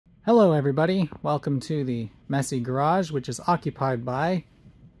Hello everybody, welcome to the messy garage, which is occupied by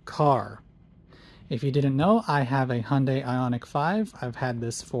car. If you didn't know, I have a Hyundai Ioniq 5. I've had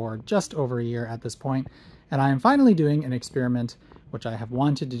this for just over a year at this point, and I am finally doing an experiment which I have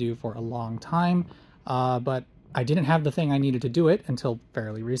wanted to do for a long time, but I didn't have the thing I needed to do it until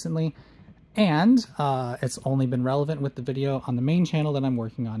fairly recently, and it's only been relevant with the video on the main channel that I'm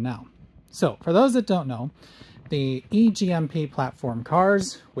working on now. So, for those that don't know, the eGMP platform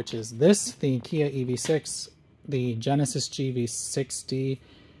cars, which is this, the Kia EV6, the Genesis GV60,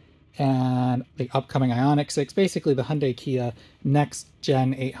 and the upcoming Ioniq 6, basically the Hyundai Kia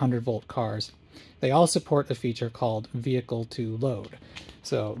next-gen 800-volt cars, they all support a feature called vehicle to load.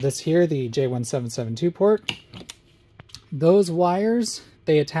 So this here, the J1772 port, those wires,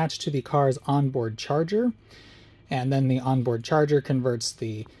 they attach to the car's onboard charger, and then the onboard charger converts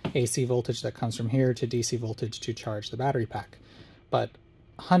the AC voltage that comes from here to DC voltage to charge the battery pack. But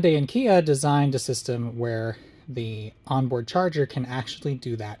Hyundai and Kia designed a system where the onboard charger can actually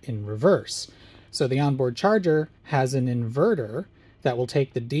do that in reverse. So the onboard charger has an inverter that will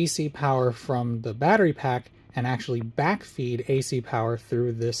take the DC power from the battery pack and actually backfeed AC power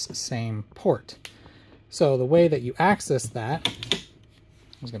through this same port. So the way that you access that,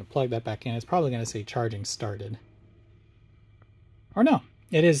 I was going to plug that back in, it's probably going to say charging started. Or no,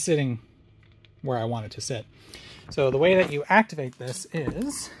 it is sitting where I want it to sit. So the way that you activate this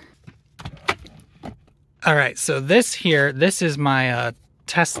is... Alright, so this here, this is my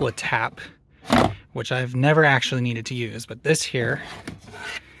Tesla tap, which I've never actually needed to use, but this here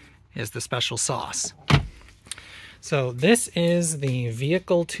is the special sauce. So this is the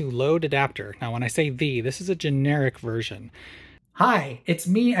vehicle to load adapter. Now when I say this is a generic version. Hi, it's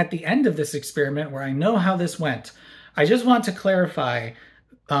me at the end of this experiment where I know how this went. I just want to clarify,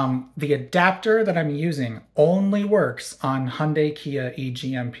 the adapter that I'm using only works on Hyundai Kia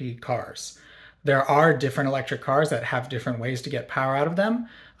eGMP cars. There are different electric cars that have different ways to get power out of them.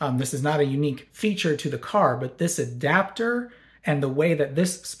 This is not a unique feature to the car, but this adapter and the way that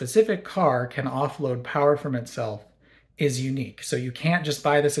this specific car can offload power from itself is unique. So you can't just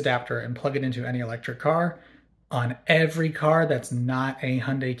buy this adapter and plug it into any electric car. On every car that's not a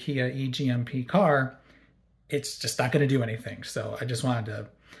Hyundai Kia eGMP car, it's just not going to do anything. So I just wanted to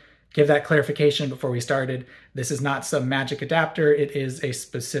give that clarification before we started. This is not some magic adapter. It is a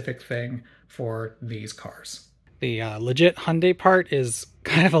specific thing for these cars. The legit Hyundai part is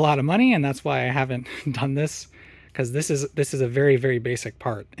kind of a lot of money, and that's why I haven't done this, because this is a very, very basic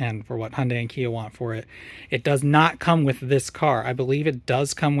part, and for what Hyundai and Kia want for it. It does not come with this car. I believe it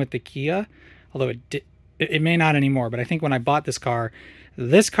does come with the Kia, although it may not anymore, but I think when I bought this car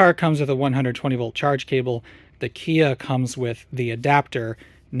comes with a 120 volt charge cable. The Kia comes with the adapter.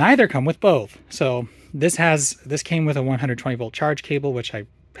 Neither come with both. So this came with a 120 volt charge cable, which I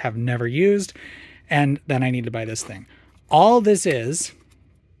have never used, and then I need to buy this thing. All this is,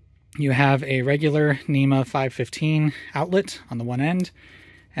 you have a regular NEMA 515 outlet on the one end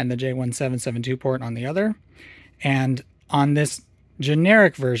and the J1772 port on the other. And on this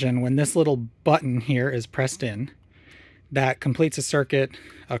generic version, when this little button here is pressed in, that completes a circuit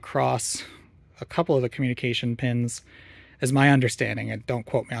across a couple of the communication pins, is my understanding. And don't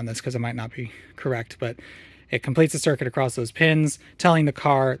quote me on this because it might not be correct, but it completes a circuit across those pins, telling the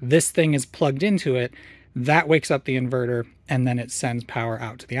car this thing is plugged into it. That wakes up the inverter, and then it sends power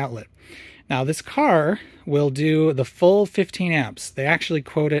out to the outlet. Now this car will do the full 15 amps. They actually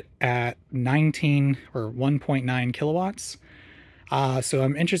quote it at 19 or 1.9 kilowatts. So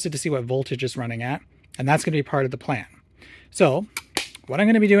I'm interested to see what voltage is running at, and that's going to be part of the plan. So what I'm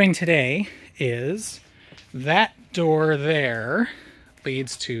going to be doing today is that door there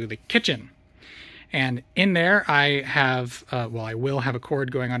leads to the kitchen. And in there I have, I will have a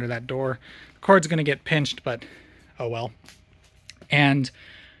cord going under that door. The cord's going to get pinched, but oh well. And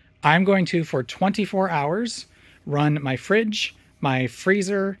I'm going to, for 24 hours, run my fridge, my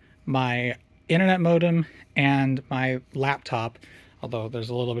freezer, my internet modem, and my laptop. Although there's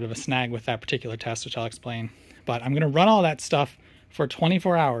a little bit of a snag with that particular test, which I'll explain. But I'm going to run all that stuff for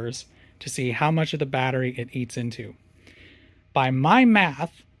 24 hours to see how much of the battery it eats into. By my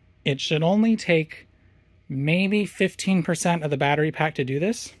math, it should only take maybe 15% of the battery pack to do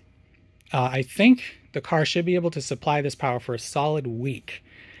this. I think the car should be able to supply this power for a solid week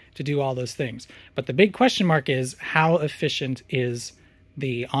to do all those things. But the big question mark is, how efficient is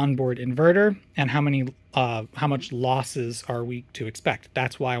the onboard inverter, and how much losses are we to expect?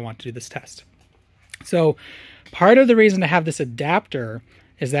 That's why I want to do this test. So part of the reason to have this adapter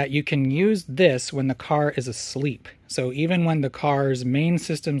is that you can use this when the car is asleep. So even when the car's main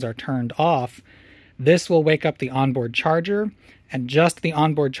systems are turned off, this will wake up the onboard charger and just the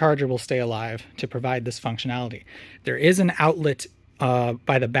onboard charger will stay alive to provide this functionality. There is an outlet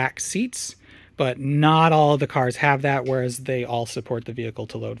by the back seats, but not all of the cars have that, whereas they all support the vehicle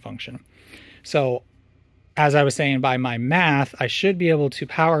to load function. So as I was saying, by my math, I should be able to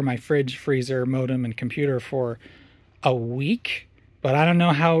power my fridge, freezer, modem, and computer for a week, but I don't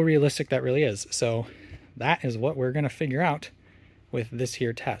know how realistic that really is. So that is what we're going to figure out with this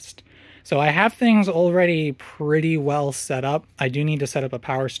here test. So I have things already pretty well set up. I do need to set up a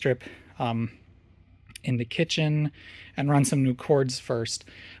power strip in the kitchen and run some new cords first.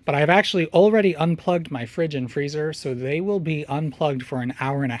 But I've actually already unplugged my fridge and freezer, so they will be unplugged for an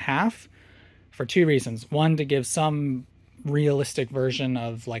hour and a half for two reasons. One, to give some realistic version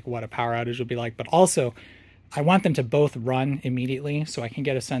of like what a power outage would be like, but also I want them to both run immediately so I can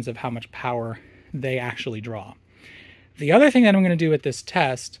get a sense of how much power they actually draw. The other thing that I'm going to do with this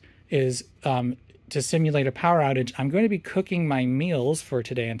test is to simulate a power outage. I'm going to be cooking my meals for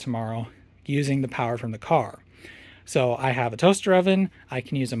today and tomorrow using the power from the car. So I have a toaster oven, I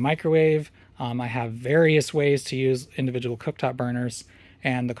can use a microwave, I have various ways to use individual cooktop burners,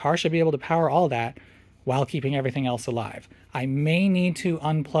 and the car should be able to power all that while keeping everything else alive. I may need to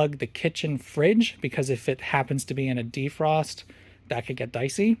unplug the kitchen fridge because if it happens to be in a defrost, that could get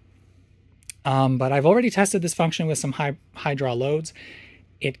dicey. But I've already tested this function with some high draw loads.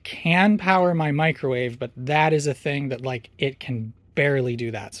 It can power my microwave, but that is a thing that like it can barely do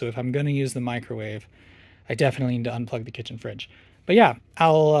that. So if I'm going to use the microwave, I definitely need to unplug the kitchen fridge. But yeah,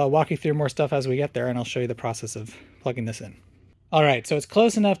 I'll walk you through more stuff as we get there, and I'll show you the process of plugging this in. All right, so it's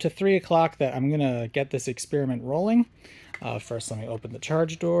close enough to 3 o'clock that I'm going to get this experiment rolling. First, let me open the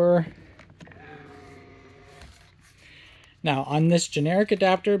charge door. Now, on this generic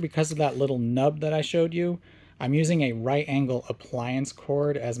adapter, because of that little nub that I showed you, I'm using a right angle appliance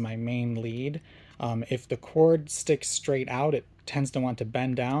cord as my main lead. If the cord sticks straight out, it tends to want to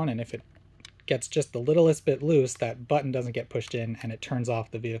bend down, and if it gets just the littlest bit loose, that button doesn't get pushed in and it turns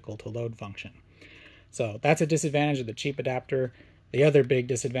off the vehicle to load function. So that's a disadvantage of the cheap adapter. The other big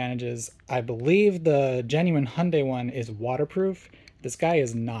disadvantage is I believe the genuine Hyundai one is waterproof. This guy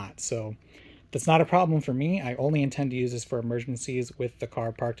is not, so that's not a problem for me. I only intend to use this for emergencies with the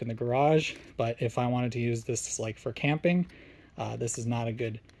car parked in the garage, but if I wanted to use this like for camping, this is not a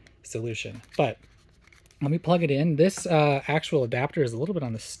good solution. But let me plug it in. This actual adapter is a little bit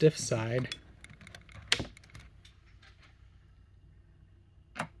on the stiff side.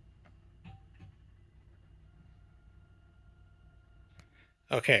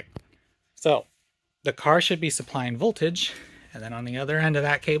 Okay, so the car should be supplying voltage, and then on the other end of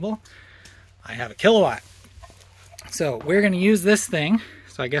that cable, I have a kilowatt. So we're going to use this thing.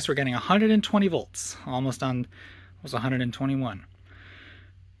 So I guess we're getting 120 volts, almost 121.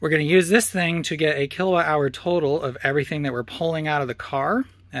 We're going to use this thing to get a kilowatt hour total of everything that we're pulling out of the car,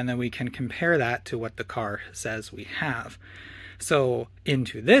 and then we can compare that to what the car says we have. So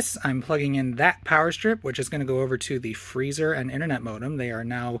into this, I'm plugging in that power strip, which is going to go over to the freezer and internet modem.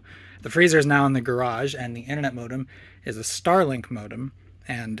 The freezer is now in the garage, and the internet modem is a Starlink modem.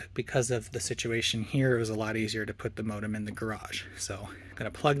 And because of the situation here, it was a lot easier to put the modem in the garage. So I'm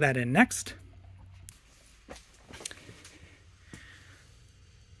going to plug that in next. I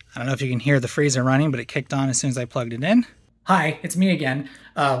don't know if you can hear the freezer running, but it kicked on as soon as I plugged it in. Hi, it's me again.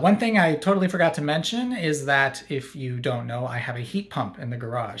 One thing I totally forgot to mention is that if you don't know, I have a heat pump in the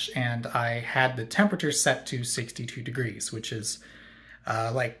garage, and I had the temperature set to 62 degrees, which is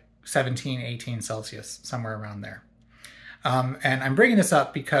like 17, 18 Celsius, somewhere around there. And I'm bringing this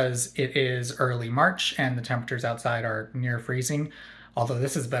up because it is early March and the temperatures outside are near freezing, although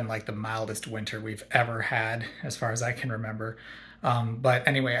this has been like the mildest winter we've ever had as far as I can remember. But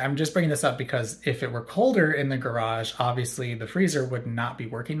anyway, I'm just bringing this up because if it were colder in the garage, obviously the freezer would not be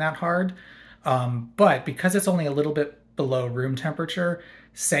working that hard. But because it's only a little bit below room temperature,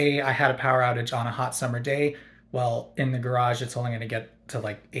 say I had a power outage on a hot summer day, well, in the garage, it's only going to get to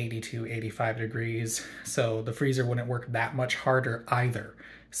like 82, 85 degrees. So the freezer wouldn't work that much harder either.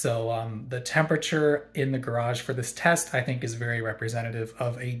 So the temperature in the garage for this test, I think, is very representative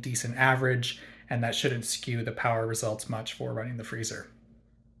of a decent average, and that shouldn't skew the power results much for running the freezer.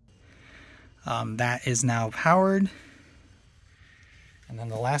 That is now powered. And then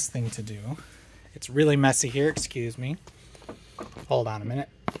the last thing to do, it's really messy here, excuse me. Hold on a minute.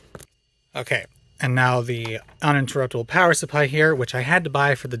 Okay, and now the uninterruptible power supply here, which I had to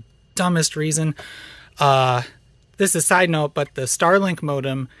buy for the dumbest reason. This is a side note, but the Starlink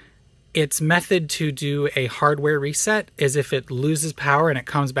modem, its method to do a hardware reset is if it loses power and it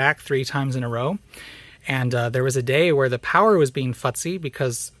comes back 3 times in a row. And there was a day where the power was being futzy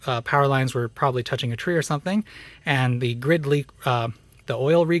because power lines were probably touching a tree or something, and the the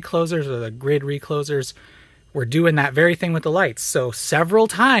oil reclosers or the grid reclosers were doing that very thing with the lights. So several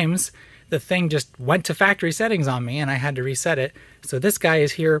times the thing just went to factory settings on me and I had to reset it. So this guy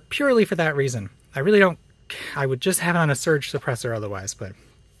is here purely for that reason. I would just have it on a surge suppressor otherwise, but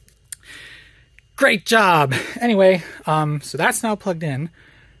great job. Anyway, so that's now plugged in.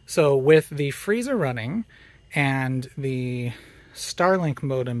 So with the freezer running and the Starlink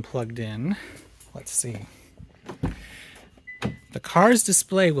modem plugged in, let's see. The car's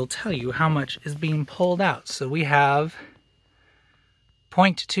display will tell you how much is being pulled out. So we have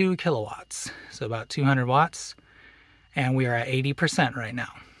 0.2 kilowatts, so about 200 watts, and we are at 80% right now.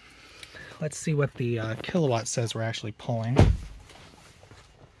 Let's see what the kilowatt says we're actually pulling.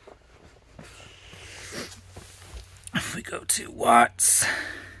 If we go to watts,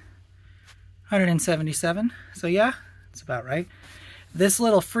 177, so yeah, it's about right. This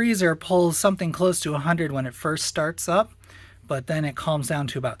little freezer pulls something close to 100 when it first starts up, but then it calms down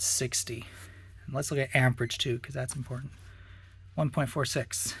to about 60. And let's look at amperage too, because that's important.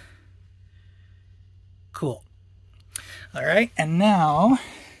 1.46. Cool. All right, and now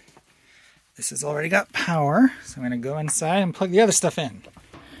this has already got power, so I'm going to go inside and plug the other stuff in.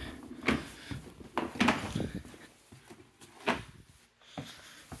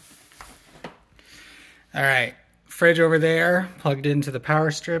 All right, fridge over there, plugged into the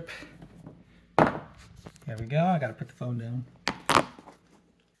power strip. There we go, I gotta put the phone down.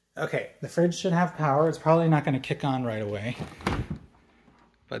 Okay, the fridge should have power. It's probably not gonna kick on right away.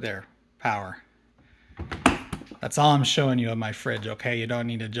 But there, power. That's all I'm showing you of my fridge, okay? You don't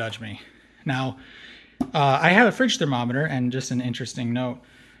need to judge me. Now, I have a fridge thermometer, and just an interesting note,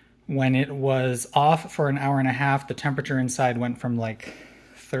 when it was off for an hour and a half, the temperature inside went from like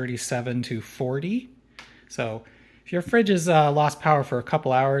 37 to 40. So if your fridge has lost power for a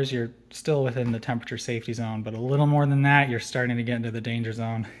couple hours, you're still within the temperature safety zone, but a little more than that, you're starting to get into the danger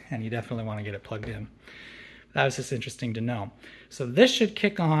zone, and you definitely want to get it plugged in. That was just interesting to know. So this should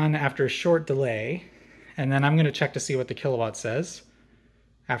kick on after a short delay, and then I'm going to check to see what the kilowatt says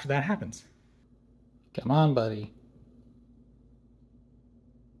after that happens. Come on, buddy.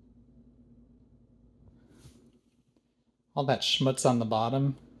 All that schmutz on the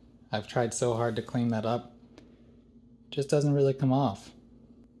bottom, I've tried so hard to clean that up. Just doesn't really come off.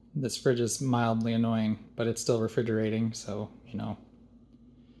 This fridge is mildly annoying, but it's still refrigerating, so, you know.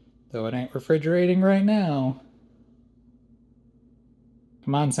 Though it ain't refrigerating right now.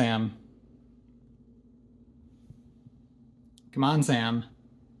 Come on, Sam. Come on, Sam.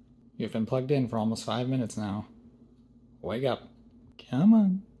 You've been plugged in for almost 5 minutes now. Wake up. Come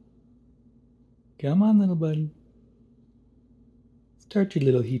on. Come on, little buddy. Start your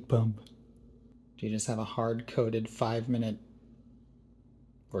little heat pump. Do you just have a hard-coded 5-minute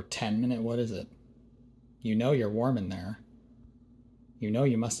or 10-minute, what is it? You know you're warm in there. You know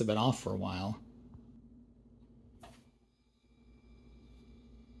you must have been off for a while.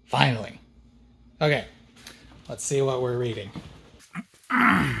 Finally. Okay, let's see what we're reading.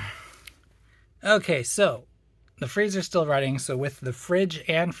 Okay, so the freezer's still running, so with the fridge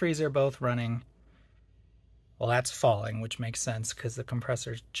and freezer both running, well, that's falling, which makes sense because the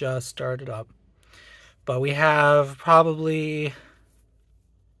compressor's just started up. But we have probably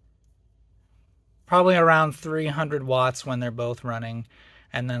around 300 watts when they're both running.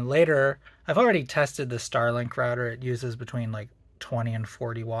 And then later, I've already tested the Starlink router. It uses between like 20 and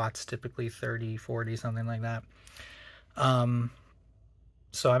 40 watts, typically 30, 40, something like that.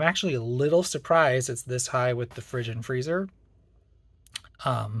 So I'm actually a little surprised it's this high with the fridge and freezer.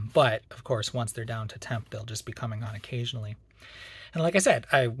 But of course, once they're down to temp, they'll just be coming on occasionally. And like I said,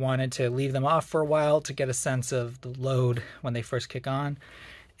 I wanted to leave them off for a while to get a sense of the load when they first kick on.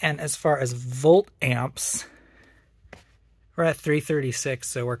 And as far as volt amps, we're at 336,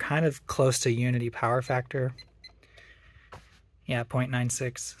 so we're kind of close to unity power factor. Yeah,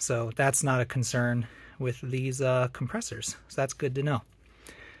 0.96, so that's not a concern with these compressors. So that's good to know.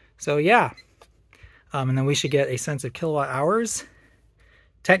 So yeah, and then we should get a sense of kilowatt hours.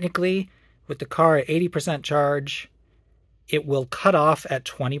 Technically, with the car at 80% charge, it will cut off at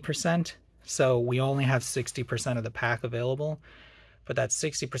 20%, so we only have 60% of the pack available, but that's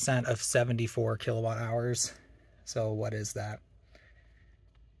 60% of 74 kilowatt hours. So what is that?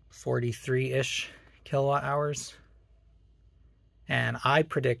 43-ish kilowatt hours. And I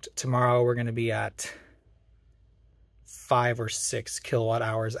predict tomorrow we're going to be at 5 or 6 kilowatt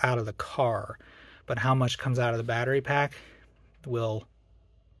hours out of the car. But how much comes out of the battery pack, we'll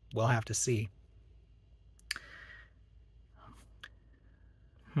have to see.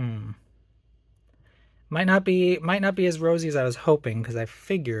 Might not be as rosy as I was hoping, because I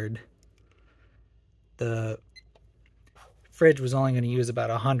figured the fridge was only going to use about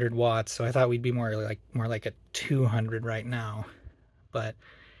 100 watts, so I thought we'd be more like at 200 right now. But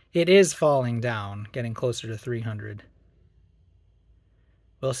it is falling down, getting closer to 300.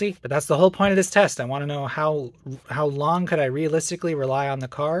 We'll see, but that's the whole point of this test. I want to know how long could I realistically rely on the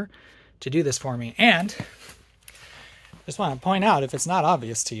car to do this for me. And just want to point out, if it's not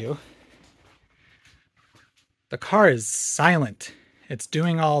obvious to you, the car is silent. It's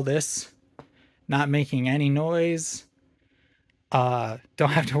doing all this, not making any noise. Don't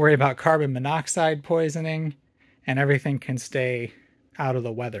have to worry about carbon monoxide poisoning, and everything can stay out of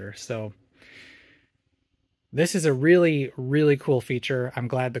the weather. So this is a really, really cool feature. I'm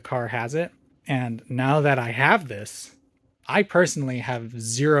glad the car has it. And now that I have this, I personally have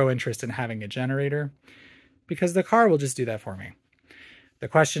zero interest in having a generator, because the car will just do that for me. The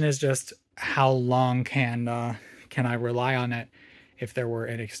question is just, how long can I rely on it if there were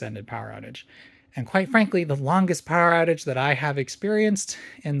an extended power outage? And quite frankly, the longest power outage that I have experienced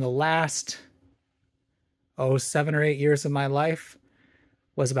in the last, 7 or 8 years of my life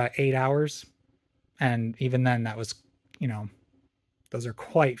was about 8 hours. And even then, that was, those are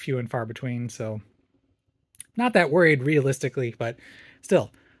quite few and far between. So not that worried realistically, but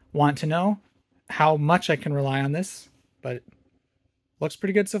still want to know how much I can rely on this. But it looks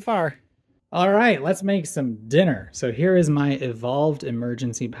pretty good so far. All right, let's make some dinner. So here is my evolved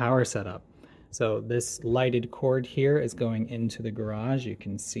emergency power setup. So this lighted cord here is going into the garage. You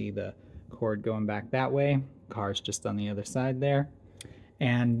can see the cord going back that way. Car's just on the other side there.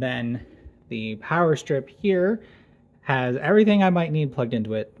 And then the power strip here has everything I might need plugged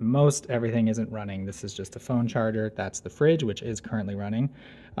into it. Most everything isn't running. This is just a phone charger. That's the fridge, which is currently running.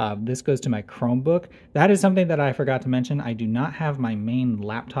 This goes to my Chromebook. That is something that I forgot to mention. I do not have my main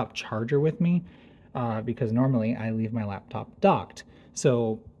laptop charger with me because normally I leave my laptop docked.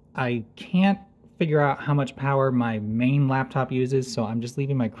 So I can't figure out how much power my main laptop uses, so I'm just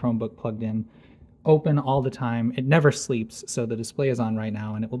leaving my Chromebook plugged in, open all the time. It never sleeps, so the display is on right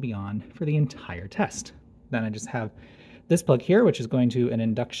now, and it will be on for the entire test. Then I just have this plug here, which is going to an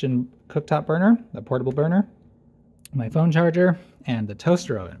induction cooktop burner, a portable burner, my phone charger, and the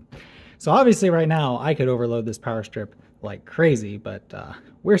toaster oven. So obviously right now I could overload this power strip like crazy, but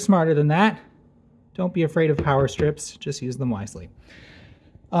we're smarter than that. Don't be afraid of power strips, just use them wisely.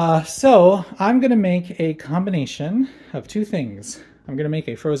 So I'm gonna make a combination of two things. I'm gonna make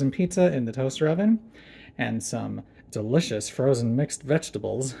a frozen pizza in the toaster oven and some delicious frozen mixed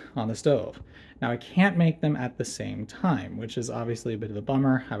vegetables on the stove. Now I can't make them at the same time, which is obviously a bit of a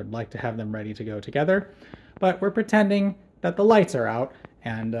bummer. I would like to have them ready to go together, but we're pretending that the lights are out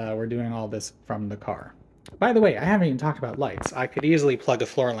and we're doing all this from the car. By the way, I haven't even talked about lights. I could easily plug a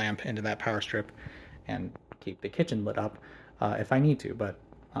floor lamp into that power strip and keep the kitchen lit up if I need to, but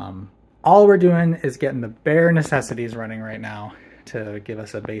all we're doing is getting the bare necessities running right now to give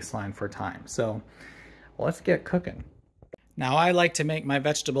us a baseline for time. So let's get cooking. Now I like to make my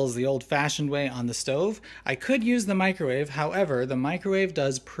vegetables the old-fashioned way on the stove. I could use the microwave, however, the microwave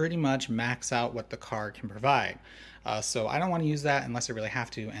does pretty much max out what the car can provide. So I don't want to use that unless I really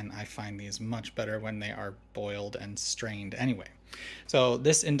have to, and I find these much better when they are boiled and strained anyway. So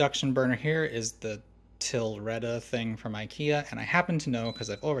this induction burner here is the Tilreda thing from IKEA, and I happen to know, because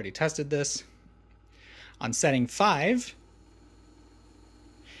I've already tested this, on setting 5,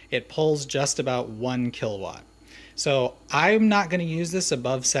 it pulls just about 1 kilowatt. So I'm not going to use this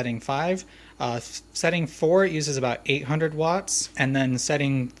above setting 5. Setting 4 uses about 800 watts, and then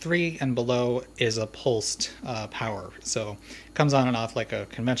setting 3 and below is a pulsed power. So it comes on and off like a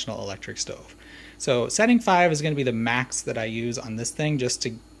conventional electric stove. So setting 5 is going to be the max that I use on this thing, just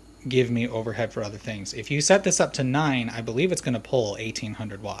to give me overhead for other things. If you set this up to 9, I believe it's going to pull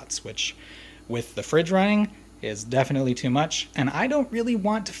 1800 watts, which with the fridge running is definitely too much. And I don't really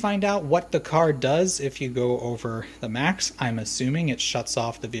want to find out what the car does if you go over the max. I'm assuming it shuts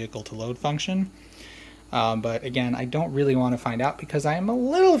off the vehicle to load function. But again, I don't really want to find out because I am a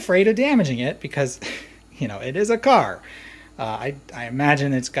little afraid of damaging it because, it is a car. I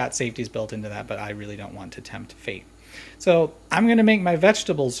imagine it's got safeties built into that, but I really don't want to tempt fate. So I'm going to make my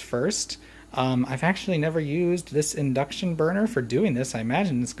vegetables first. I've actually never used this induction burner for doing this. I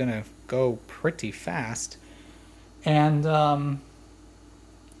imagine it's going to go pretty fast. And the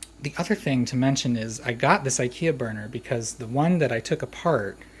other thing to mention is I got this IKEA burner because the one that I took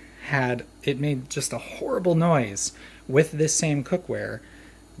apart made just a horrible noise with this same cookware.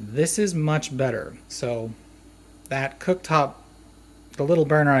 This is much better. So that cooktop, the little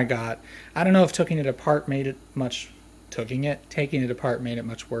burner I got, I don't know if taking it apart made it much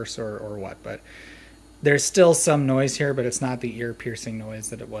worse or what, but There's still some noise here, but it's not the ear-piercing noise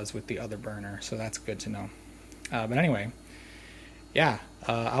that it was with the other burner, so that's good to know. But anyway, yeah,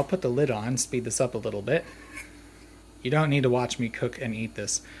 I'll put the lid on, speed this up a little bit. You don't need to watch me cook and eat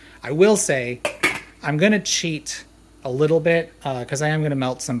this. I will say, I'm going to cheat a little bit, because I am going to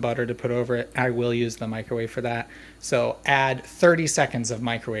melt some butter to put over it. I will use the microwave for that. So add 30 seconds of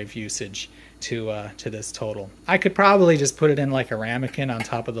microwave usage to this total. I could probably just put it in like a ramekin on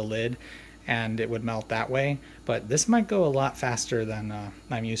top of the lid, and it would melt that way, but this might go a lot faster than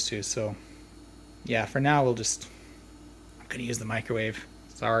I'm used to. So yeah, for now I'm gonna use the microwave.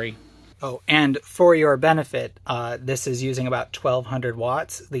 Sorry. Oh, and for your benefit, this is using about 1200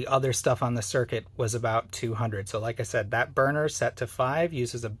 watts. The other stuff on the circuit was about 200. So like I said, that burner set to 5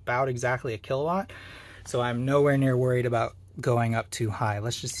 uses about exactly a kilowatt. So I'm nowhere near worried about going up too high.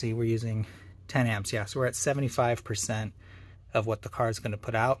 Let's just see, we're using 10 amps. Yeah, so we're at 75% of what the car is going to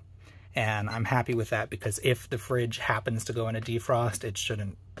put out. And I'm happy with that, because if the fridge happens to go into defrost, it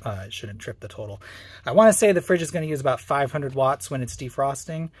shouldn't trip the total. I want to say the fridge is going to use about 500 watts when it's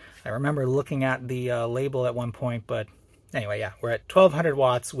defrosting. I remember looking at the label at one point, but anyway, yeah, we're at 1200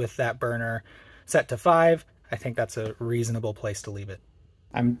 watts with that burner set to 5. I think that's a reasonable place to leave it.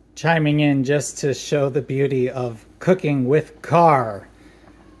 I'm chiming in just to show the beauty of cooking with car.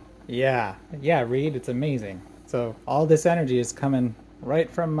 Yeah, Reed, it's amazing. So all this energy is coming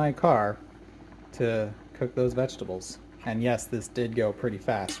right from my car to cook those vegetables. And yes, this did go pretty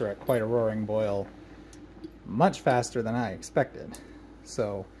fast. We're at quite a roaring boil, much faster than I expected.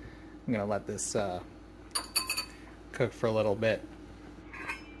 So I'm gonna let this cook for a little bit.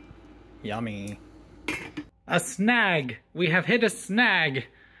 Yummy. A snag! We have hit a snag!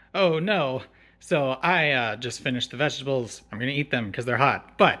 Oh no. So I just finished the vegetables. I'm gonna eat them because they're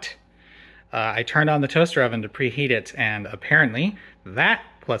hot, but I turned on the toaster oven to preheat it, and apparently that,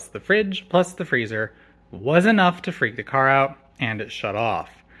 plus the fridge, plus the freezer, was enough to freak the car out, and it shut off.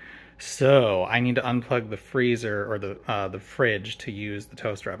 So I need to unplug the freezer, or the fridge, to use the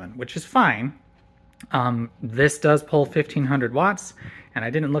toaster oven, which is fine. This does pull 1500 watts, and I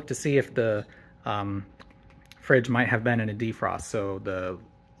didn't look to see if the fridge might have been in a defrost, so the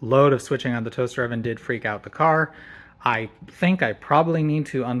load of switching on the toaster oven did freak out the car. I think I probably need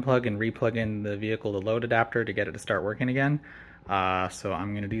to unplug and replug in the vehicle to load adapter to get it to start working again. So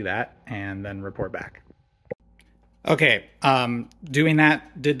I'm going to do that and then report back. Okay, doing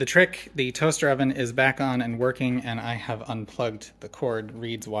that did the trick. The toaster oven is back on and working, and I have unplugged the cord.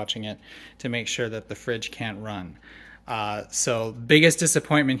 Reed's watching it to make sure that the fridge can't run. So biggest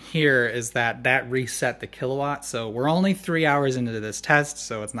disappointment here is that reset the kilowatt. So we're only 3 hours into this test,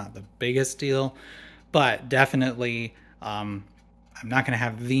 so it's not the biggest deal. But definitely, I'm not going to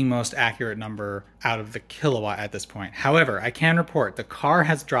have the most accurate number out of the kilowatt at this point. However, I can report the car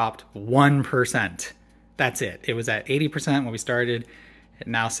has dropped 1%. That's it. It was at 80% when we started. It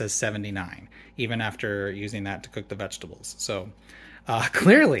now says 79, even after using that to cook the vegetables. So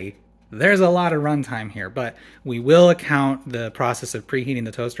clearly, there's a lot of runtime here, but we will account the process of preheating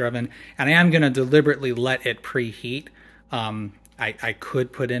the toaster oven, and I am going to deliberately let it preheat. I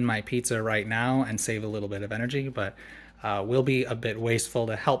could put in my pizza right now and save a little bit of energy, but will be a bit wasteful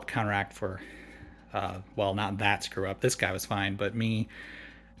to help counteract for, well, not that screw up. This guy was fine, but me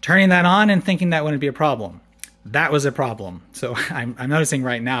turning that on and thinking that wouldn't be a problem. That was a problem. So I'm noticing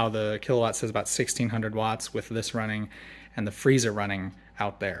right now the kilowatt says about 1600 watts with this running and the freezer running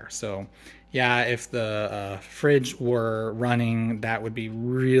out there. So yeah, if the fridge were running, that would be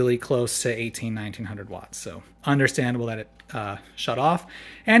really close to 1900 watts. So understandable that it shut off,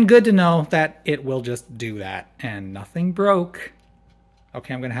 and good to know that it will just do that and nothing broke.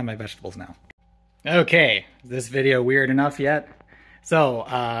 Okay, I'm gonna have my vegetables now. Okay, is this video weird enough yet?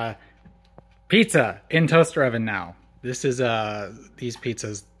 So pizza in toaster oven now. This is these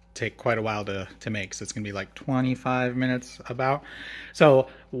pizzas take quite a while to make, so it's gonna be like 25 minutes about. So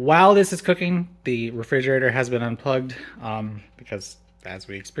while this is cooking, the refrigerator has been unplugged because, as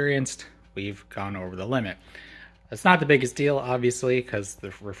we experienced, we've gone over the limit. It's not the biggest deal, obviously, because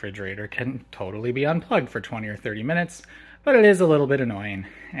the refrigerator can totally be unplugged for 20 or 30 minutes, but it is a little bit annoying.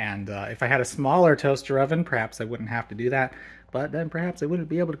 And if I had a smaller toaster oven, perhaps I wouldn't have to do that, but then perhaps I wouldn't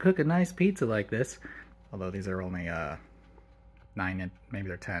be able to cook a nice pizza like this. Although these are only 9-inch, maybe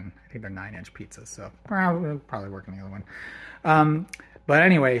they're 10. I think they're 9-inch pizzas, so we'll probably work on the other one. But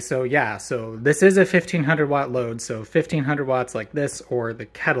anyway, so yeah, so this is a 1500 watt load, so 1500 watts like this or the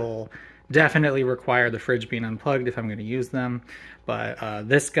kettle definitely require the fridge being unplugged if I'm going to use them. But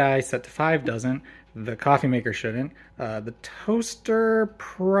this guy set to 5 doesn't. The coffee maker shouldn't. The toaster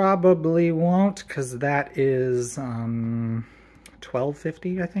probably won't, because that is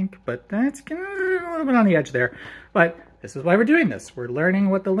 1250, I think, but that's a little bit on the edge there. But this is why we're doing this. We're learning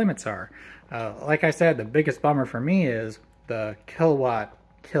what the limits are. Like I said, the biggest bummer for me is the kilowatt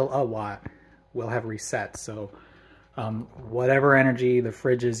will have reset. So whatever energy the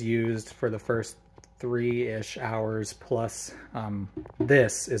fridge is used for the first 3-ish hours plus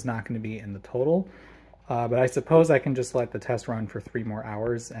this is not going to be in the total. But I suppose I can just let the test run for 3 more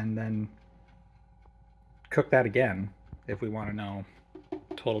hours and then cook that again if we want to know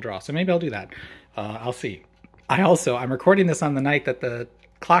total draw. So maybe I'll do that. I'll see. I'm recording this on the night that the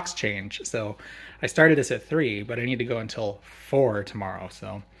clocks change. So I started this at 3, but I need to go until 4 tomorrow. So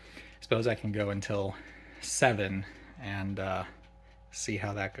I suppose I can go until 7 and see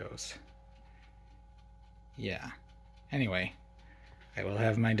how that goes. Yeah. Anyway, I will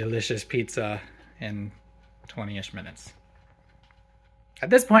have my delicious pizza in 20-ish minutes. At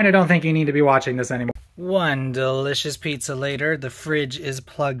this point, I don't think you need to be watching this anymore. One delicious pizza later, the fridge is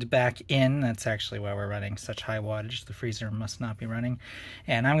plugged back in. That's actually why we're running such high wattage. The freezer must not be running.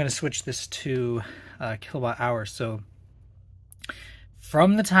 And I'm going to switch this to kilowatt hours. So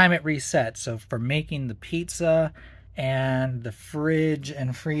from the time it resets, so for making the pizza and the fridge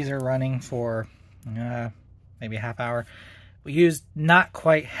and freezer running for maybe a half hour, we used not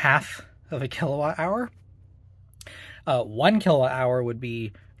quite half of a kilowatt hour. 1 kilowatt hour would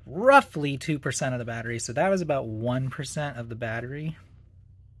be roughly 2% of the battery, so that was about 1% of the battery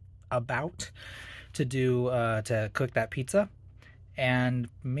to do to cook that pizza. And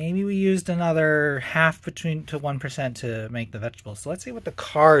maybe we used another half to 1% to make the vegetables. So let's see what the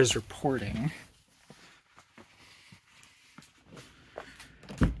car is reporting.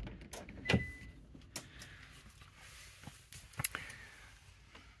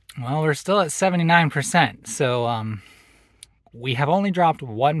 Well, we're still at 79%, so we have only dropped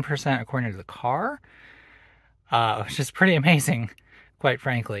 1% according to the car, which is pretty amazing, quite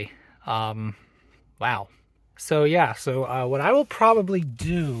frankly. Wow. So yeah, so what I will probably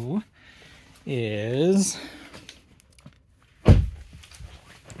do is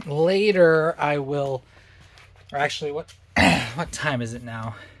later I will, or actually what time is it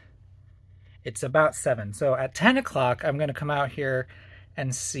now? It's about 7. So at 10 o'clock, I'm going to come out here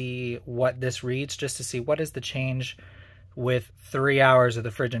and see what this reads, just to see what is the change with 3 hours of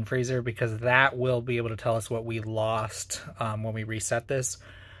the fridge and freezer, because that will be able to tell us what we lost when we reset this,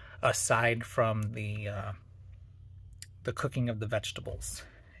 aside from the cooking of the vegetables,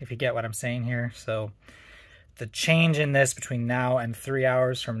 if you get what I'm saying here. So the change in this between now and 3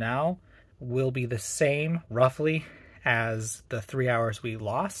 hours from now will be the same, roughly, as the 3 hours we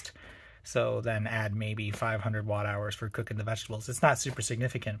lost. So then add maybe 500 watt hours for cooking the vegetables. It's not super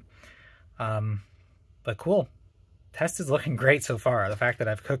significant, but cool. Test is looking great so far. The fact that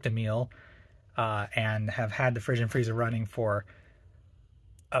I've cooked a meal and have had the fridge and freezer running for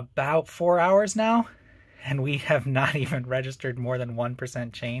about 4 hours now, and we have not even registered more than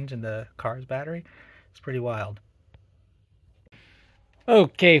 1% change in the car's battery. It's pretty wild.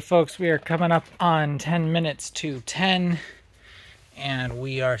 Okay, folks, we are coming up on 10 minutes to 10. And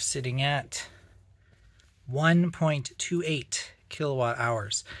we are sitting at 1.28 kilowatt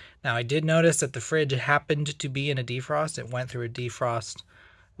hours. Now, I did notice that the fridge happened to be in a defrost. It went through a defrost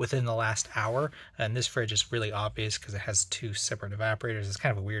within the last hour. And this fridge is really obvious because it has 2 separate evaporators. It's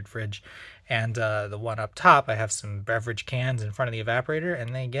kind of a weird fridge. And the one up top, I have some beverage cans in front of the evaporator,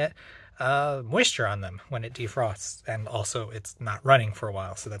 and they get moisture on them when it defrosts. And also, it's not running for a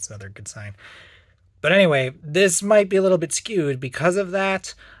while, so that's another good sign. But anyway, this might be a little bit skewed because of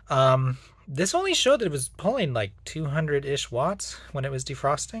that. This only showed that it was pulling like 200-ish watts when it was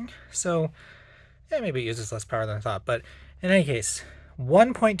defrosting. So, yeah, maybe it uses less power than I thought. But in any case,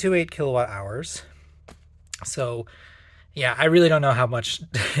 1.28 kilowatt hours. So, yeah, I really don't know how much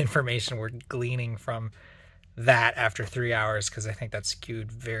information we're gleaning from that after 3 hours, because I think that's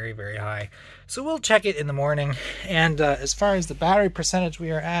skewed very, very high. So we'll check it in the morning. And as far as the battery percentage we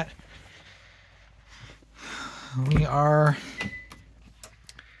are at, we are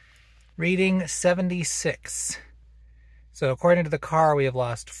reading 76. So according to the car, we have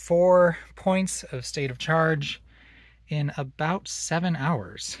lost 4 points of state of charge in about 7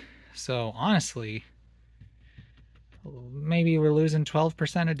 hours. So honestly, maybe we're losing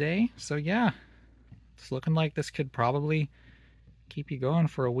 12% a day. So yeah, it's looking like this could probably keep you going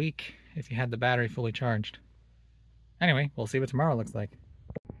for a week if you had the battery fully charged. Anyway, we'll see what tomorrow looks like.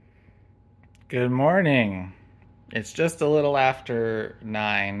 Good morning. It's just a little after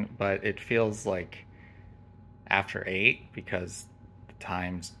 9, but it feels like after 8 because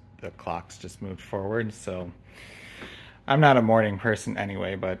the clocks just moved forward. So I'm not a morning person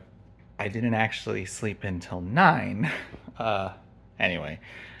anyway, but I didn't actually sleep until 9. Anyway,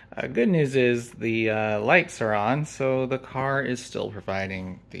 good news is the lights are on, so the car is still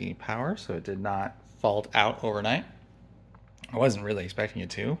providing the power, so it did not fault out overnight. I wasn't really expecting it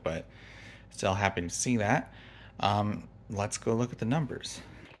to, but still happy to see that. Let's go look at the numbers.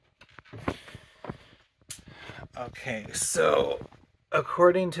 Okay, so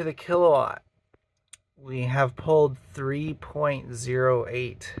according to the kilowatt, we have pulled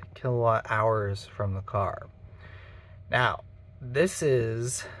 3.08 kilowatt hours from the car. Now, this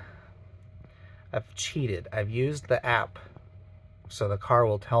is, I've cheated. I've used the app, so the car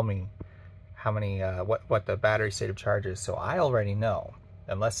will tell me how many, what the battery state of charge is. So I already know,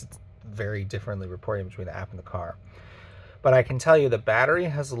 unless it's very differently reporting between the app and the car. But I can tell you the battery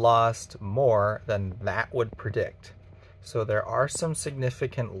has lost more than that would predict. So there are some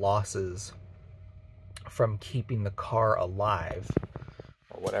significant losses from keeping the car alive,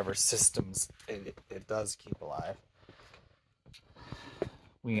 or whatever systems it does keep alive.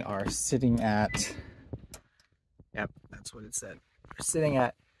 We are sitting at, yep, that's what it said. We're sitting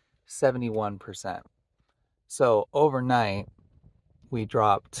at 71%. So overnight, we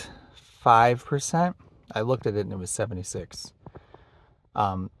dropped 5%. I looked at it and it was 76.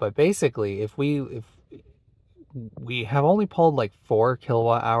 But basically, if we have only pulled like 4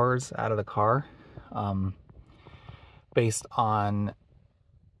 kilowatt hours out of the car, based on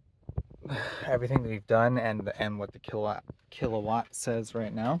everything that we've done and what the kilowatt says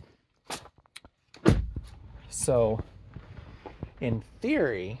right now. So in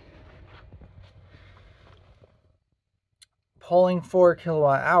theory, pulling 4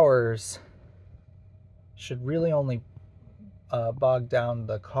 kilowatt hours should really only bog down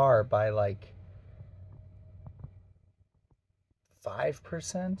the car by like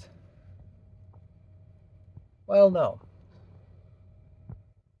 5%. Well, no.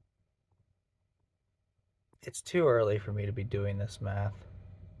 It's too early for me to be doing this math.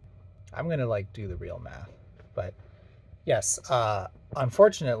 I'm gonna like do the real math. But yes,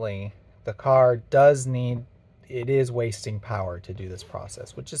 unfortunately, the car does need, it is wasting power to do this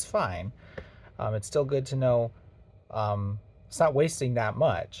process, which is fine. It's still good to know it's not wasting that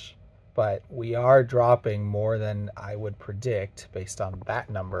much, but we are dropping more than I would predict based on that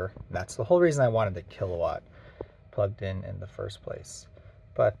number. That's the whole reason I wanted the kilowatt plugged in the first place.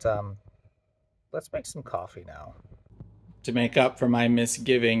 But let's make some coffee now. To make up for my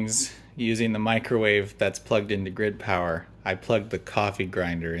misgivings using the microwave that's plugged into grid power, I plugged the coffee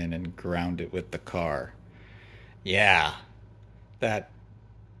grinder in and ground it with the car. Yeah,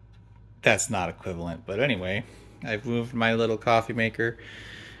 that's not equivalent, but anyway, I've moved my little coffee maker.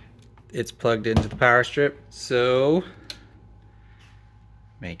 It's plugged into the power strip, so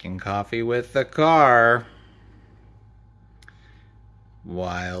making coffee with the car.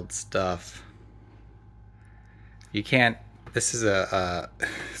 Wild stuff. You can't, this is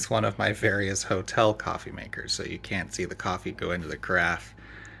it's one of my various hotel coffee makers, so you can't see the coffee go into the carafe.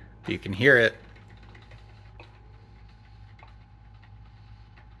 You can hear it.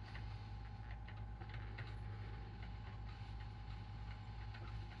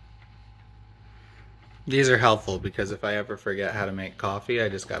 These are helpful because if I ever forget how to make coffee, I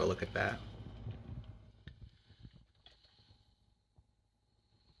just gotta look at that.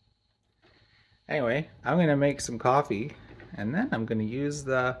 Anyway, I'm gonna make some coffee and then I'm gonna use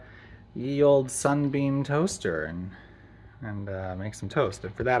the ye old Sunbeam toaster and make some toast.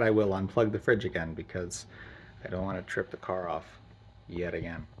 And for that I will unplug the fridge again because I don't want to trip the car off yet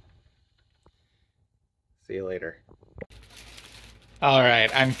again. See you later. Alright,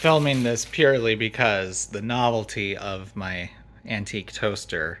 I'm filming this purely because the novelty of my antique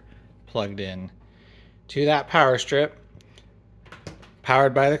toaster plugged in to that power strip,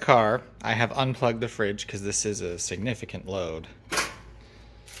 powered by the car. I have unplugged the fridge because this is a significant load.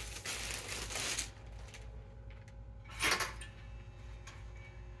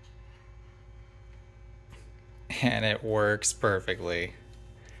 And it works perfectly.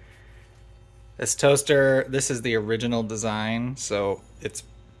 This toaster, this is the original design, so it's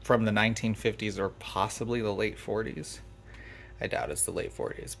from the 1950s or possibly the late 40s. I doubt it's the late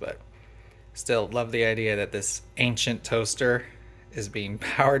 40s, but still love the idea that this ancient toaster is being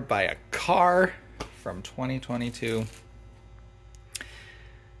powered by a car from 2022.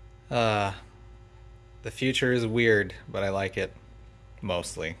 The future is weird, but I like it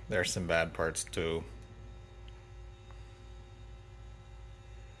mostly. There's some bad parts too.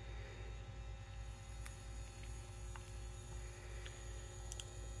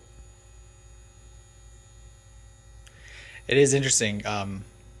 It is interesting.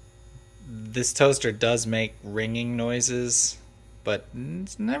 This toaster does make ringing noises, but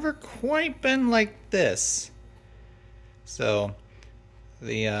it's never quite been like this. So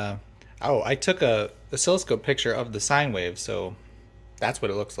Oh, I took a oscilloscope picture of the sine wave, so that's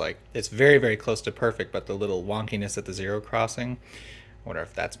what it looks like. It's very, very close to perfect, but the little wonkiness at the zero crossing, I wonder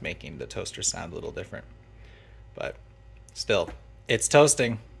if that's making the toaster sound a little different. But still, it's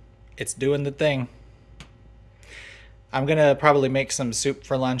toasting. It's doing the thing. I'm gonna probably make some soup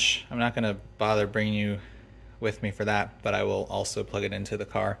for lunch. I'm not gonna bother bringing you with me for that, but I will also plug it into the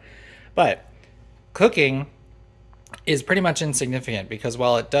car. But cooking is pretty much insignificant because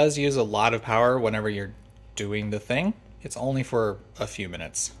while it does use a lot of power whenever you're doing the thing, it's only for a few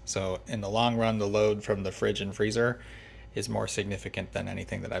minutes. So in the long run, the load from the fridge and freezer is more significant than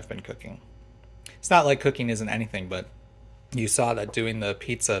anything that I've been cooking. It's not like cooking isn't anything, but you saw that doing the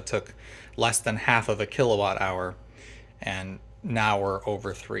pizza took less than half of a kilowatt hour, and now we're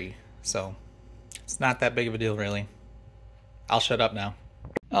over 3. So it's not that big of a deal, really. I'll shut up now.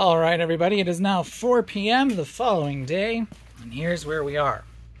 All right, everybody, it is now 4 p.m. the following day, and here's where we are.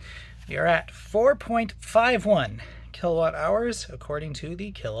 We are at 4.51 kilowatt hours according to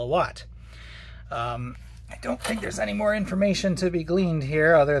the kilowatt. I don't think there's any more information to be gleaned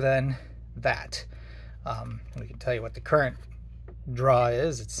here other than that. We can tell you what the current draw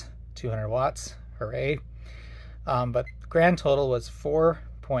is. It's 200 watts, hooray. But grand total was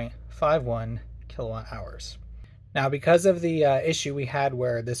 4.51 kilowatt hours. Now, because of the issue we had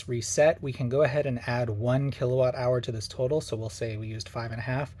where this reset, we can go ahead and add 1 kilowatt hour to this total. So we'll say we used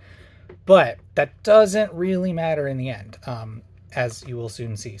 5.5, but that doesn't really matter in the end, as you will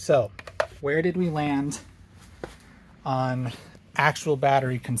soon see. So where did we land on actual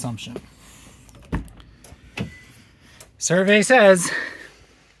battery consumption? Survey says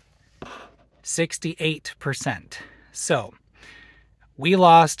 68%. So we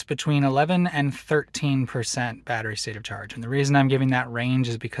lost between 11 and 13% battery state of charge. And the reason I'm giving that range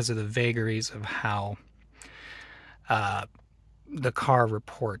is because of the vagaries of how the car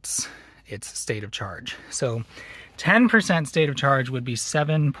reports its state of charge. So 10% state of charge would be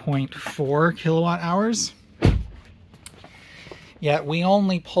 7.4 kilowatt hours. Yet we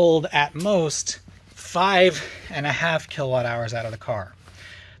only pulled at most 5.5 kilowatt hours out of the car.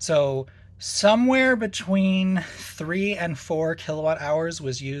 So somewhere between 3 and 4 kilowatt hours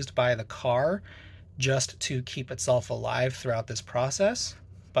was used by the car just to keep itself alive throughout this process.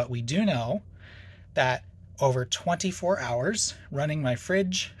 But we do know that over 24 hours running my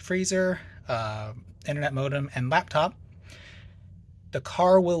fridge, freezer, internet modem, and laptop, the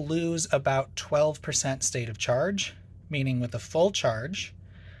car will lose about 12% state of charge, meaning with a full charge,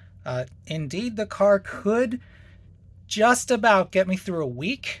 indeed the car could just about get me through a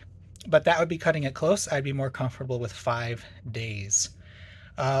week, but that would be cutting it close. I'd be more comfortable with 5 days.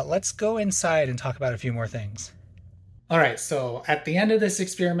 Let's go inside and talk about a few more things. All right, so at the end of this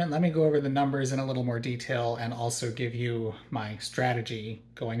experiment, let me go over the numbers in a little more detail and also give you my strategy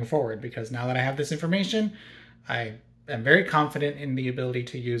going forward, because now that I have this information, I am very confident in the ability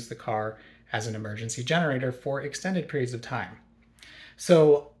to use the car as an emergency generator for extended periods of time.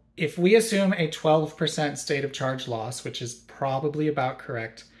 So if we assume a 12% state of charge loss, which is probably about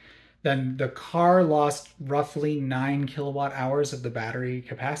correct, then the car lost roughly 9 kilowatt hours of the battery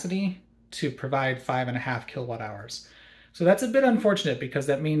capacity to provide 5.5 kilowatt hours. So that's a bit unfortunate because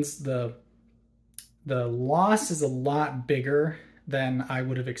that means the loss is a lot bigger than I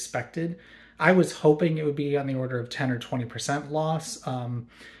would have expected. I was hoping it would be on the order of 10 or 20% loss,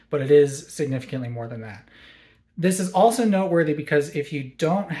 but it is significantly more than that. This is also noteworthy because if you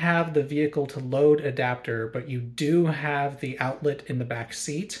don't have the vehicle to load adapter, but you do have the outlet in the back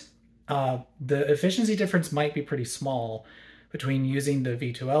seat, the efficiency difference might be pretty small between using the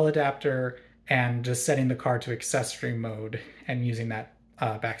V2L adapter and just setting the car to accessory mode and using that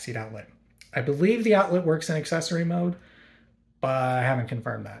backseat outlet. I believe the outlet works in accessory mode, but I haven't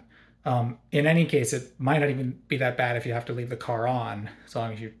confirmed that. In any case, it might not even be that bad if you have to leave the car on, as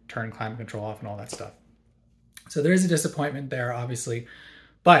long as you turn climate control off and all that stuff. So there is a disappointment there, obviously.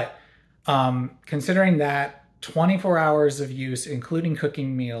 But considering that 24 hours of use, including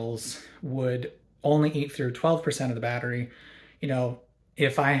cooking meals, would only eat through 12% of the battery, you know,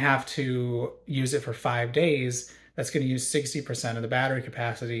 if I have to use it for 5 days, that's going to use 60% of the battery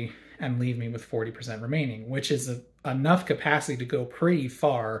capacity and leave me with 40% remaining, which is enough capacity to go pretty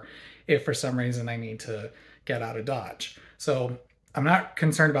far if for some reason I need to get out of Dodge. So I'm not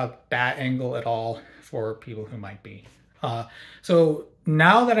concerned about that angle at all for people who might be. So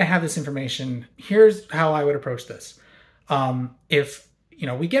now that I have this information, here's how I would approach this. If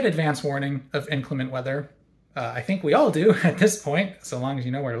we get advance warning of inclement weather, I think we all do at this point, so long as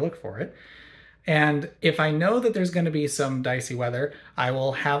you know where to look for it. And if I know that there's going to be some dicey weather, I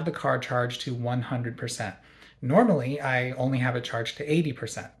will have the car charged to 100%. Normally, I only have it charged to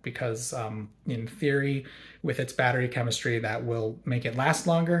 80% because in theory, with its battery chemistry, that will make it last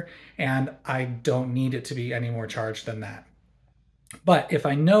longer, and I don't need it to be any more charged than that. But if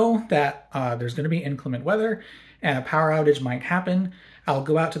I know that there's going to be inclement weather and a power outage might happen, I'll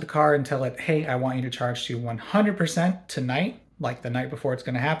go out to the car and tell it, hey, I want you to charge to 100% tonight, like the night before it's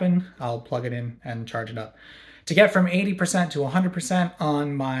going to happen. I'll plug it in and charge it up. To get from 80% to 100%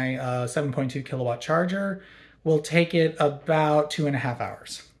 on my 7.2 kilowatt charger will take it about 2.5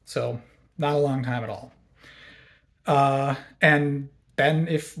 hours. So not a long time at all. And then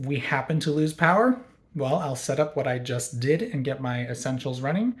if we happen to lose power, well, I'll set up what I just did and get my essentials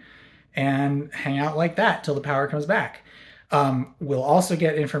running and hang out like that till the power comes back. We'll also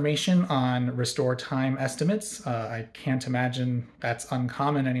get information on restore time estimates. I can't imagine that's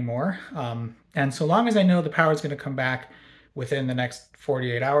uncommon anymore. And so long as I know the power is going to come back within the next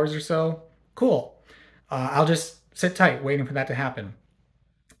 48 hours or so, cool. I'll just sit tight waiting for that to happen.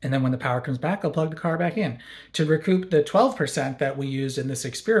 And then when the power comes back, I'll plug the car back in. To recoup the 12% that we used in this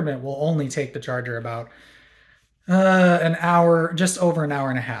experiment will only take the charger about an hour, just over an hour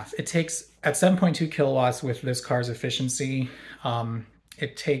and a half. It takes, at 7.2 kilowatts with this car's efficiency,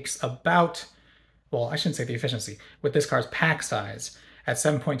 it takes about, well, I shouldn't say the efficiency, with this car's pack size, at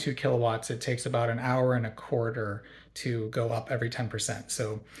 7.2 kilowatts, it takes about an hour and a quarter to go up every 10%.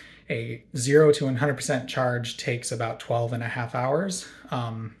 So a 0 to 100% charge takes about 12 and a half hours.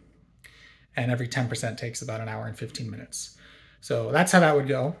 And every 10% takes about an hour and 15 minutes. So that's how that would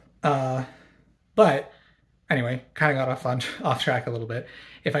go. But anyway, kind of got off track a little bit.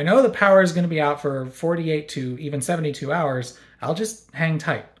 If I know the power is going to be out for 48 to even 72 hours, I'll just hang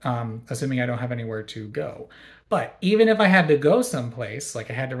tight, assuming I don't have anywhere to go. But even if I had to go someplace, like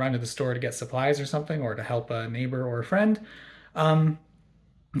I had to run to the store to get supplies or something, or to help a neighbor or a friend,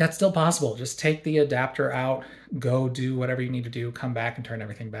 that's still possible. Just take the adapter out, go do whatever you need to do, come back and turn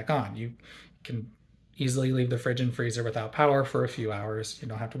everything back on. You can easily leave the fridge and freezer without power for a few hours. You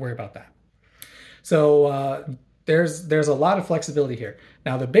don't have to worry about that. So there's a lot of flexibility here.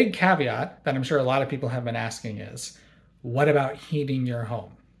 Now, the big caveat that I'm sure a lot of people have been asking is, what about heating your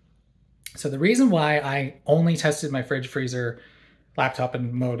home? So the reason why I only tested my fridge, freezer, laptop,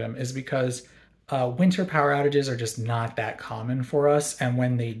 and modem is because winter power outages are just not that common for us. And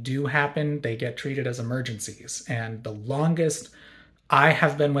when they do happen, they get treated as emergencies. And the longest I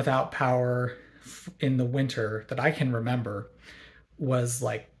have been without power in the winter that I can remember was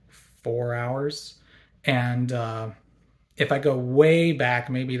like 4 hours. And if I go way back,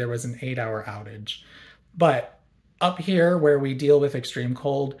 maybe there was an 8-hour outage. But up here where we deal with extreme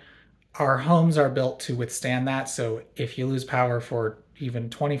cold, our homes are built to withstand that. So if you lose power for even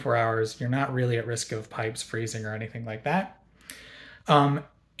 24 hours, you're not really at risk of pipes freezing or anything like that.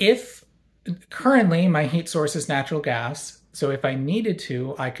 If currently my heat source is natural gas, so if I needed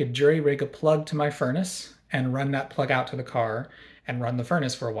to, I could jury rig a plug to my furnace and run that plug out to the car and run the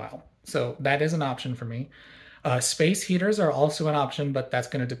furnace for a while. So that is an option for me. Space heaters are also an option, but that's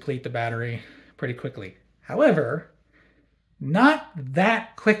going to deplete the battery pretty quickly. However, not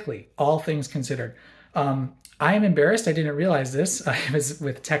that quickly, all things considered. I am embarrassed. I didn't realize this. I was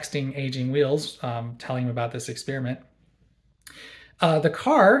with texting Aging Wheels, telling him about this experiment. The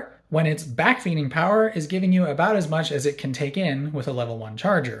car, when it's backfeeding power, is giving you about as much as it can take in with a level 1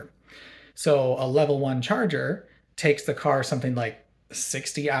 charger. So a level 1 charger takes the car something like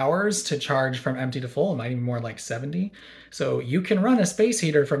 60 hours to charge from empty to full. It might even more like 70. So you can run a space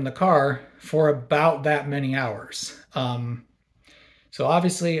heater from the car for about that many hours. So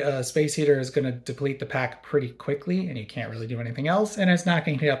obviously a space heater is going to deplete the pack pretty quickly and you can't really do anything else. And it's not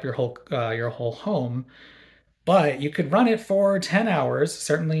going to heat up your whole home, but you could run it for 10 hours,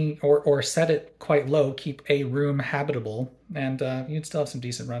 certainly, or set it quite low, keep a room habitable, and you'd still have some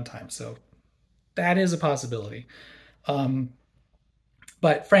decent runtime. So that is a possibility.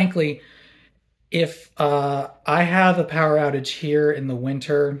 But frankly, if I have a power outage here in the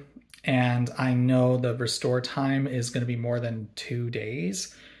winter and I know the restore time is going to be more than 2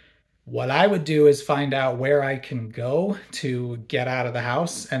 days, what I would do is find out where I can go to get out of the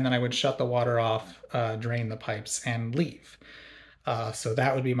house, and then I would shut the water off, drain the pipes, and leave. So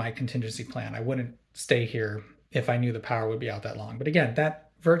that would be my contingency plan. I wouldn't stay here if I knew the power would be out that long. But again, that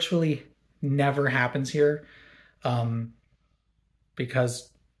virtually never happens here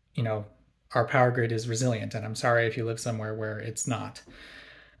because, you know, our power grid is resilient, and I'm sorry if you live somewhere where it's not.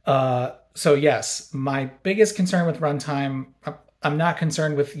 So yes, my biggest concern with runtime, I'm not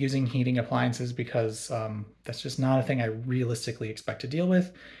concerned with using heating appliances because that's just not a thing I realistically expect to deal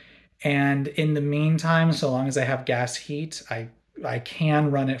with. And in the meantime, so long as I have gas heat, I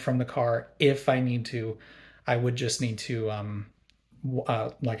can run it from the car if I need to. I would just need to,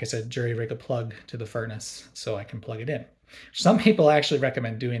 like I said, jury rig a plug to the furnace so I can plug it in. Some people actually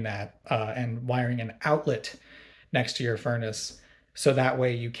recommend doing that and wiring an outlet next to your furnace, so that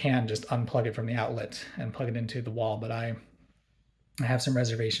way you can just unplug it from the outlet and plug it into the wall. But I have some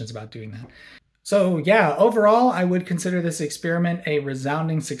reservations about doing that. So yeah, overall, I would consider this experiment a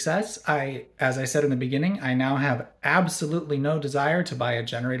resounding success. As I said in the beginning, I now have absolutely no desire to buy a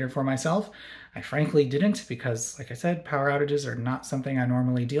generator for myself. I frankly didn't because, like I said, power outages are not something I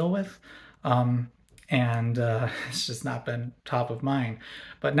normally deal with. It's just not been top of mind.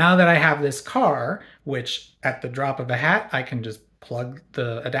 But now that I have this car, which at the drop of a hat, I can just plug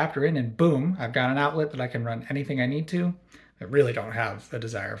the adapter in and boom, I've got an outlet that I can run anything I need to. I really don't have a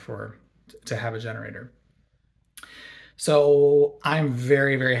desire to have a generator. So I'm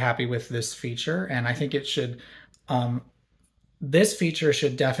very, very happy with this feature, and I think it should, this feature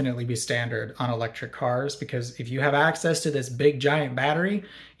should definitely be standard on electric cars, because if you have access to this big giant battery,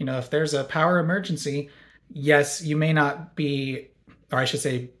 you know, if there's a power emergency, yes, you may not be, or I should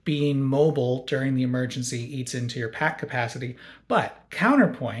say being mobile during the emergency eats into your pack capacity, but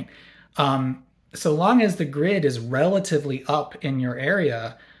counterpoint, so long as the grid is relatively up in your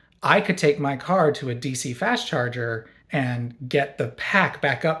area, I could take my car to a DC fast charger and get the pack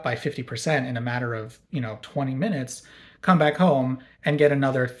back up by 50% in a matter of, 20 minutes, come back home and get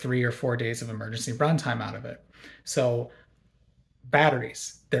another 3 or 4 days of emergency runtime out of it. So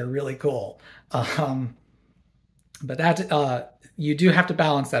batteries, they're really cool. But that, you do have to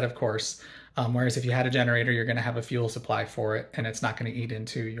balance that, of course. Whereas if you had a generator, you're going to have a fuel supply for it, and it's not going to eat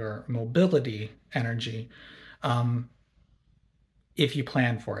into your mobility energy. If you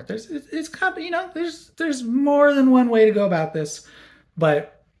plan for it, there's more than one way to go about this,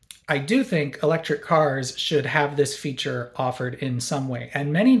 but I do think electric cars should have this feature offered in some way,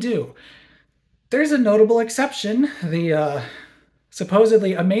 and many do. There's a notable exception. The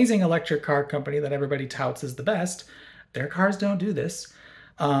supposedly amazing electric car company that everybody touts as the best, their cars don't do this.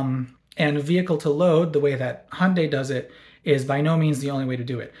 And vehicle to load, the way that Hyundai does it, is by no means the only way to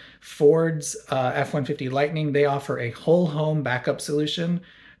do it. Ford's F-150 Lightning, they offer a whole home backup solution.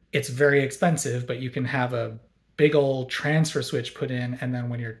 It's very expensive, but you can have a big old transfer switch put in, and then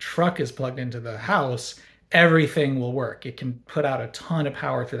when your truck is plugged into the house, everything will work. It can put out a ton of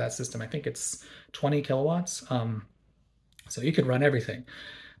power through that system. I think it's 20 kilowatts. So you could run everything.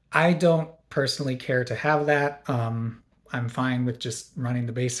 I don't personally care to have that. I'm fine with just running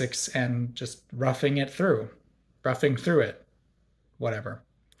the basics and just roughing through it, whatever.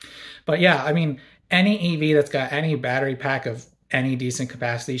 But yeah, I mean, any EV that's got any battery pack of any decent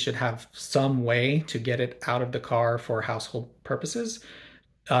capacity should have some way to get it out of the car for household purposes.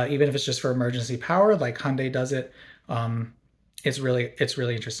 Even if it's just for emergency power, like Hyundai does it. It's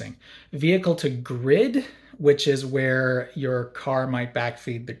really interesting. Vehicle to grid, which is where your car might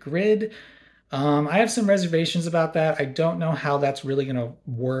backfeed the grid. I have some reservations about that. I don't know how that's really going to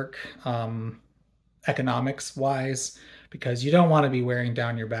work economics wise, because you don't want to be wearing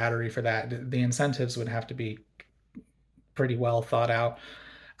down your battery for that. The incentives would have to be pretty well thought out.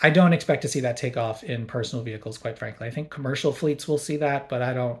 I don't expect to see that take off in personal vehicles, quite frankly. I think commercial fleets will see that, but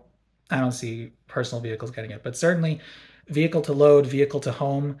I don't see personal vehicles getting it. But certainly vehicle to load, vehicle to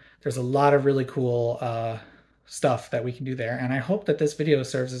home, there's a lot of really cool stuff that we can do there. And I hope that this video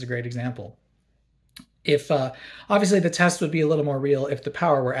serves as a great example. If obviously the test would be a little more real if the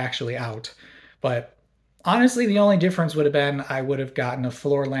power were actually out, but honestly the only difference would have been I would have gotten a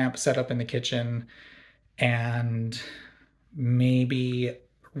floor lamp set up in the kitchen and maybe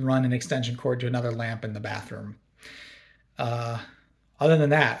run an extension cord to another lamp in the bathroom. Other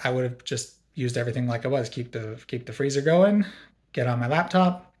than that, I would have just used everything like it was. Keep the freezer going, get on my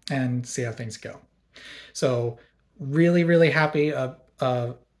laptop, and see how things go. So really, really happy.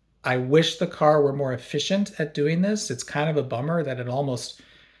 I wish the car were more efficient at doing this. It's kind of a bummer that it almost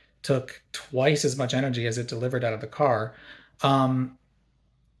took twice as much energy as it delivered out of the car.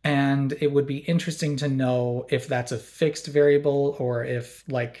 And it would be interesting to know if that's a fixed variable, or if,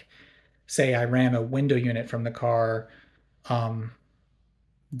 like, say I ran a window unit from the car,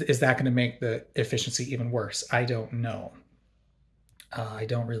 is that going to make the efficiency even worse? I don't know. I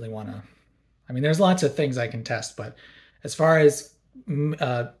don't really want to. I mean, there's lots of things I can test, but as far as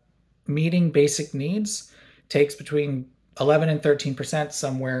meeting basic needs, takes between 11 and 13%,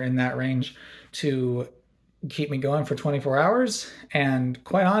 somewhere in that range, to keep me going for 24 hours. And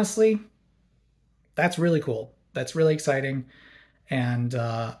quite honestly, that's really cool. That's really exciting. And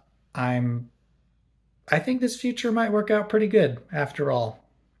I think this future might work out pretty good after all.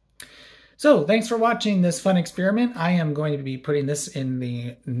 So thanks for watching this fun experiment. I am going to be putting this in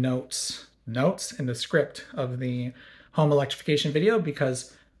the notes notes in the script of the home electrification video,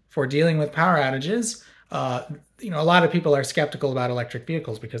 because for dealing with power outages, a lot of people are skeptical about electric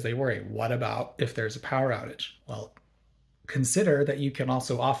vehicles because they worry, what about if there's a power outage? Well, consider that you can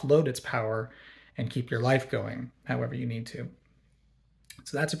also offload its power and keep your life going however you need to.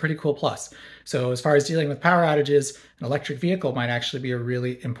 So that's a pretty cool plus. So as far as dealing with power outages, an electric vehicle might actually be a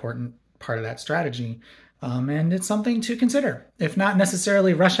really important part of that strategy. And it's something to consider. If not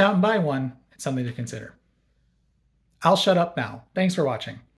necessarily rush out and buy one, it's something to consider. I'll shut up now. Thanks for watching.